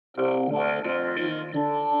The weather in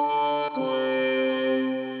Brooklyn.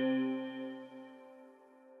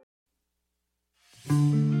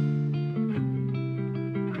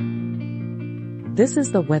 This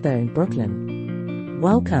is the weather in Brooklyn.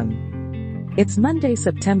 Welcome. It's Monday,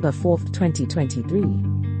 September 4th, 2023.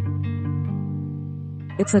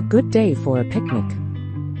 It's a good day for a picnic.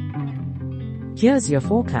 Here's your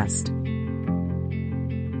forecast.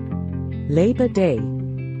 Labor Day.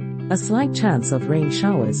 A slight chance of rain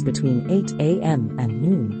showers between 8 a.m. and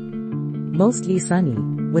noon. Mostly sunny,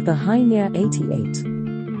 with a high near 88.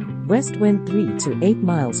 West wind 3 to 8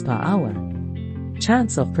 miles per hour.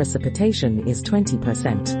 Chance of precipitation is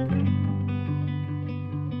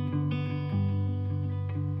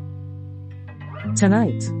 20%.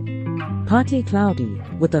 Tonight. Partly cloudy,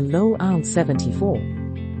 with a low around 74.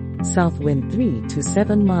 South wind 3 to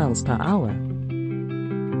 7 miles per hour.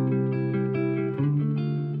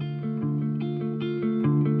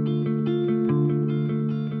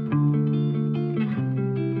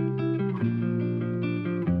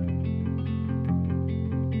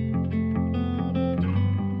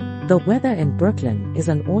 The Weather in Brooklyn is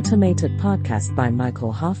an automated podcast by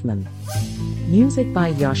Michael Hoffman. Music by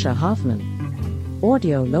Yasha Hoffman.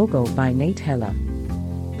 Audio logo by Nate Heller.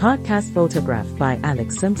 Podcast photograph by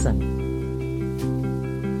Alex Simpson.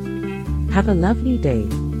 Have a lovely day.